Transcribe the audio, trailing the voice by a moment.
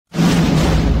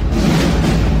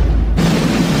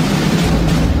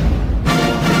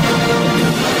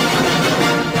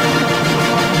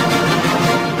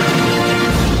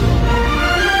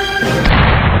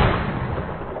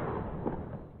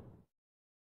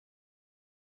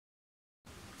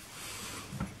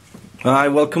Hi,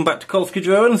 welcome back to Kolsky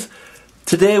Drones.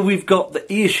 Today we've got the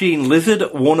Eachine Lizard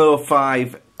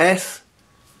 105S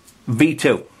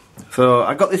V2. So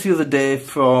I got this the other day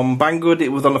from Banggood. It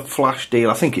was on a flash deal.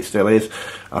 I think it still is.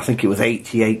 I think it was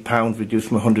 £88 reduced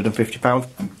from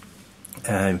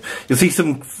 £150. You'll see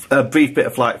some brief bit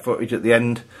of flight footage at the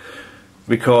end,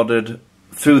 recorded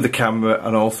through the camera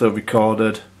and also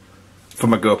recorded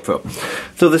from a GoPro.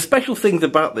 So the special things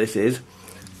about this is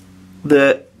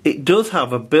that it does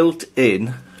have a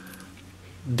built-in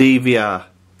DVR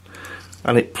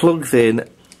and it plugs in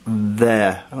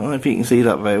there. I don't know if you can see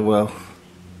that very well.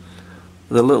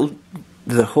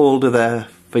 There's a holder there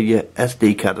for your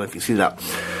SD card, I don't know if you can see that.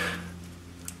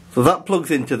 So that plugs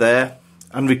into there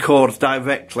and records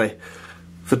directly.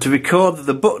 So to record,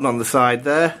 the button on the side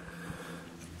there.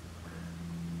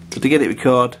 So to get it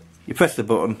record, you press the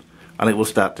button and it will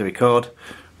start to record,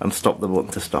 and stop the button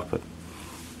to stop it.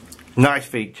 Nice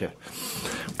feature,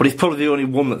 but it's probably the only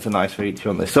one that's a nice feature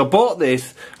on this. So I bought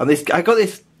this, and I got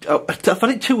this, I've had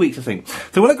it 2 weeks I think.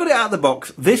 So when I got it out of the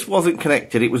box, this wasn't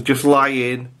connected, it was just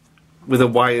lying with the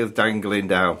wires dangling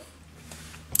down.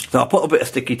 So I put a bit of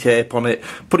sticky tape on it,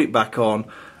 put it back on,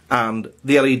 and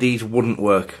the LEDs wouldn't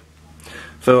work.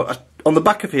 So on the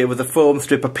back of here was a foam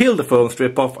strip, I peeled the foam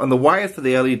strip off, and the wires for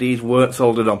the LEDs weren't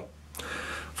soldered on.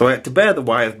 So I had to bare the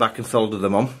wires back and solder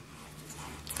them on.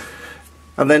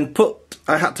 And then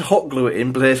I had to hot glue it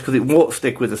in place because it won't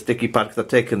stick with the sticky pad because I've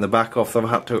taken the back off, so I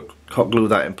had to hot glue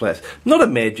that in place. Not a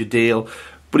major deal,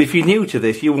 but if you're new to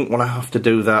this, you wouldn't want to have to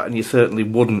do that, and you certainly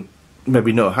wouldn't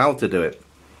maybe know how to do it.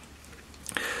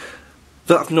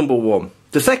 So that's number one.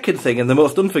 The second thing, and the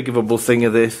most unforgivable thing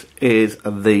of this, is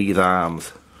these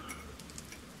arms.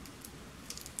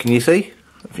 Can you see?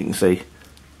 If you can see.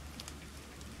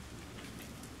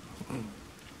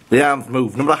 The arms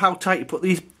move. No matter how tight you put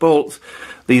these bolts,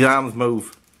 these arms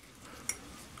move.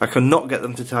 I cannot get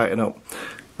them to tighten up.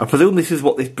 I presume this is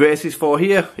what this brace is for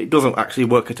here. It doesn't actually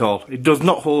work at all. It does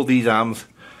not hold these arms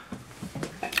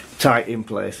tight in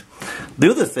place.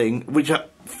 The other thing, which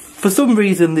for some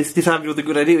reason this decided was a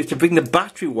good idea, is to bring the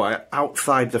battery wire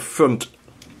outside the front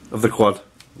of the quad.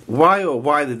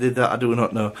 Why they did that, I do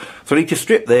not know. So I need to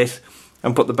strip this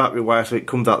and put the battery wire so it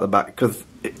comes out the back, because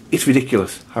it's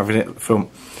ridiculous having it at the front.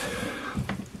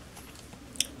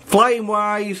 Flying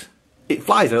wise, it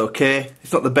flies okay.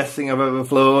 It's not the best thing I've ever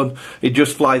flown. It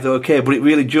just flies okay, but it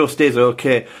really just is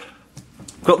okay.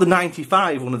 Got the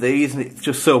 95, one of these, and it's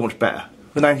just so much better.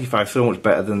 The 95 is so much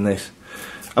better than this.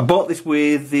 I bought this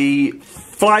with the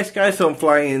Fly Sky, so I'm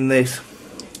flying this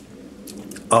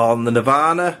on the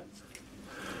Nirvana.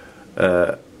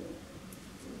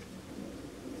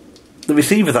 The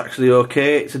receiver's actually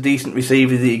okay. It's a decent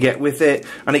receiver that you get with it,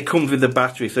 and it comes with the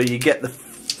battery. So you get the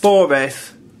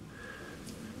 4S,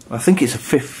 I think it's a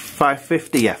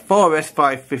 550, yeah, 4S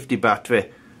 550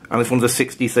 battery, and this one's a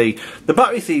 60C. The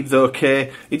battery seems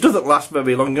okay. It doesn't last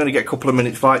very long. You only get a couple of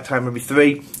minutes flight time, maybe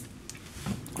 3,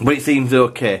 but it seems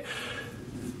okay.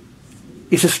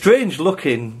 It's a strange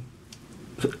looking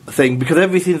thing because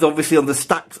everything's obviously on the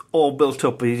stacks, all built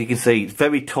up. As you can see, it's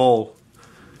very tall,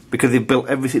 because they built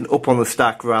everything up on the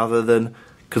stack rather than,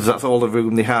 because that's all the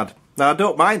room they had. Now I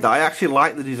don't mind that, I actually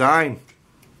like the design.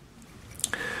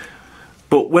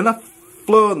 But when I've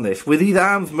flown this, with these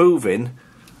arms moving,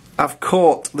 I've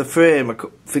caught the frame. I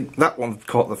think that one's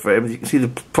caught the frame. As you can see, the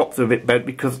props are a bit bent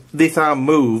because this arm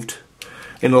moved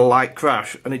in a light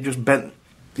crash and it just bent.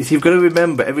 You see, you've got to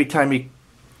remember every time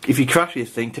if you crash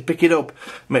this thing, to pick it up,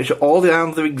 make sure all the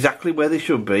arms are exactly where they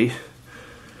should be.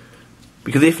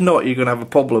 Because if not, you're going to have a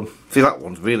problem. See, that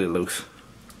one's really loose.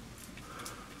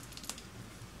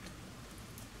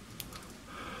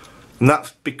 And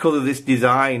that's because of this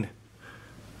design.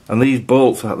 And these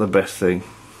bolts aren't the best thing.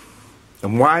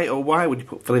 And why would you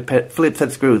put Phillips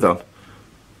head screws on?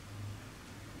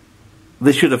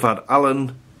 They should have had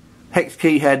Allen hex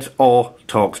key heads or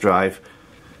Torx drive.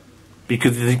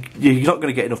 Because you're not going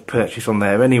to get enough purchase on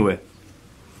there anyway.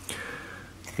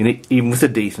 You need, even with a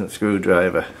decent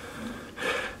screwdriver.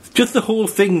 Just the whole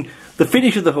thing, the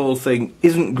finish of the whole thing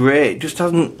isn't great. It just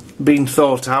hasn't been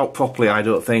thought out properly, I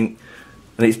don't think.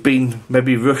 And it's been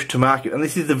maybe rushed to market. And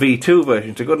this is the V2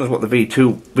 version, so God knows what the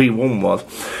V1 was.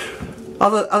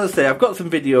 As I say, I've got some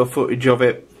video footage of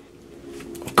it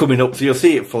coming up, so you'll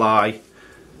see it fly.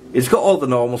 It's got all the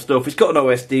normal stuff. It's got an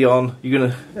OSD on. You're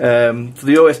gonna so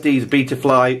the OSD is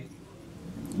Betaflight.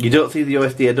 You don't see the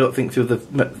OSD, I don't think, through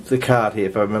the card here,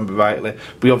 if I remember rightly.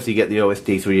 But you obviously get the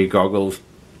OSD through your goggles.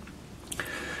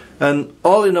 And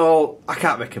all in all, I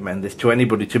can't recommend this to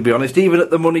anybody, to be honest, even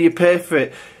at the money you pay for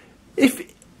it.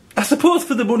 I suppose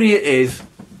for the money it is,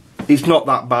 it's not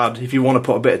that bad if you want to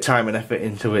put a bit of time and effort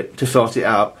into it to sort it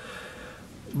out.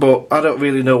 But I don't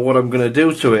really know what I'm going to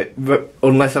do to it,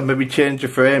 unless I maybe change the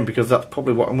frame, because that's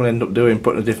probably what I'm going to end up doing,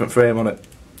 putting a different frame on it.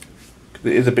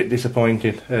 It is a bit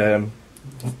disappointing.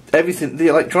 Everything, the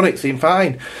electronics seem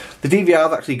fine. The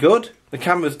DVR's actually good, the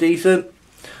camera's decent,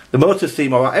 the motors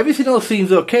seem alright, everything else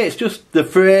seems okay. It's just the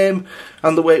frame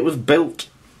and the way it was built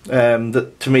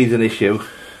that to me is an issue.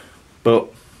 But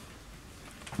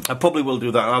I probably will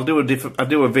do that. I'll do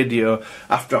a video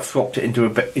after I've swapped it into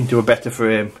a better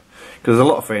frame, because there's a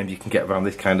lot of frames you can get around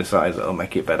this kind of size that'll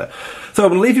make it better. So I'm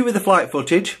going to leave you with the flight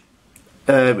footage.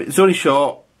 It's only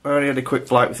short. I only had a quick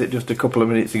flight with it just a couple of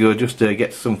minutes ago, just to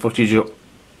get some footage up.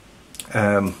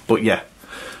 But yeah,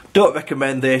 don't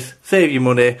recommend this. Save your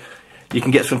money. You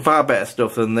can get some far better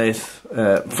stuff than this.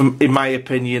 In my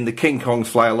opinion, the King Kongs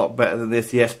fly a lot better than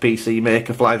this. The SPC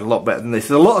Maker flies a lot better than this.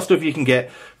 There's a lot of stuff you can get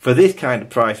for this kind of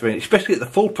price range, especially at the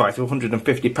full price of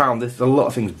 £150. There's a lot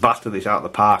of things batter this out of the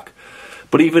park.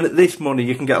 But even at this money,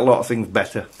 you can get a lot of things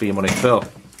better for your money. So,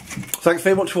 thanks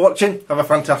very much for watching. Have a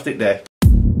fantastic day.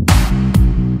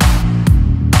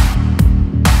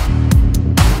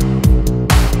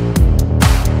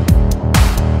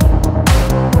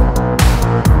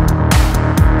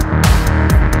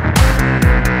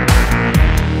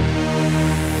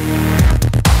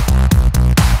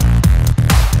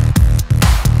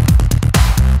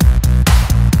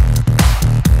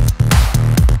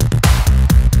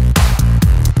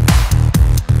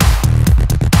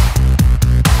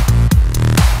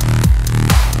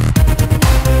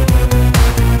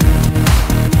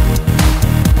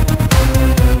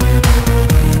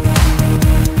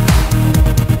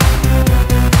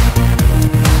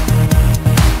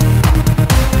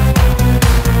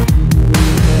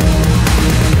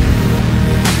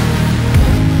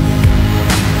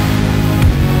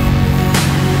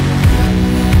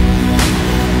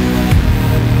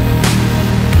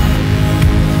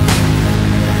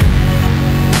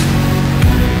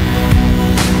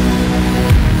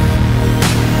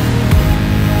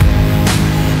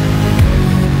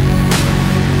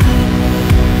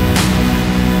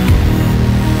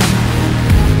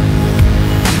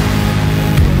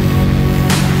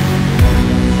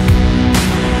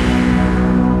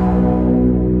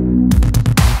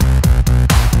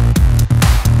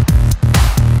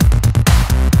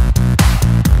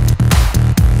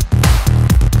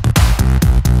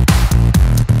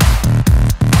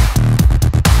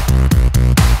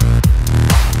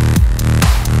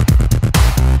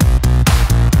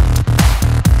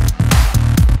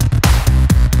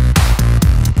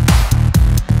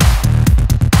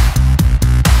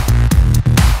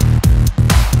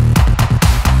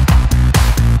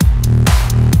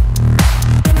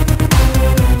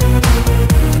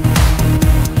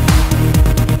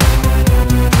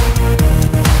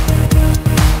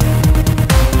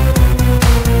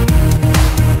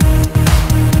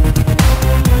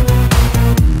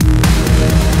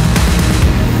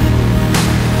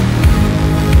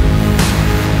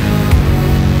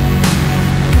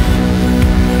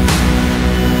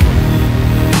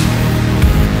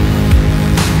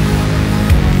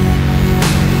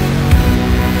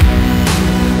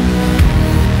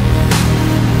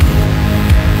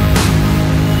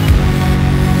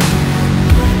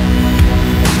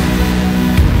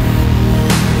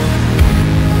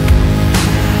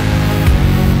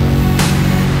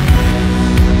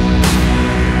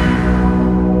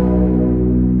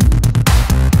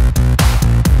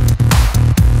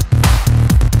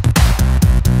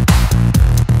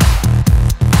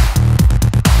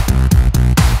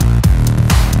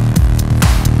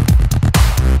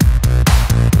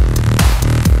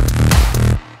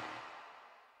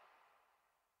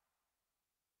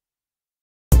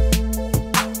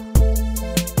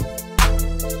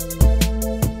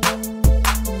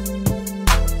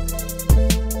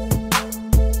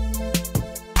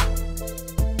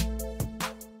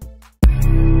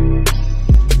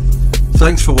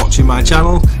 Thanks for watching my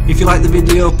channel. If you like the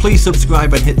video, please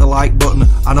subscribe and hit the like button,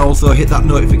 and also hit that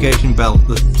notification bell.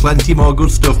 There's plenty more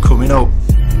good stuff coming up.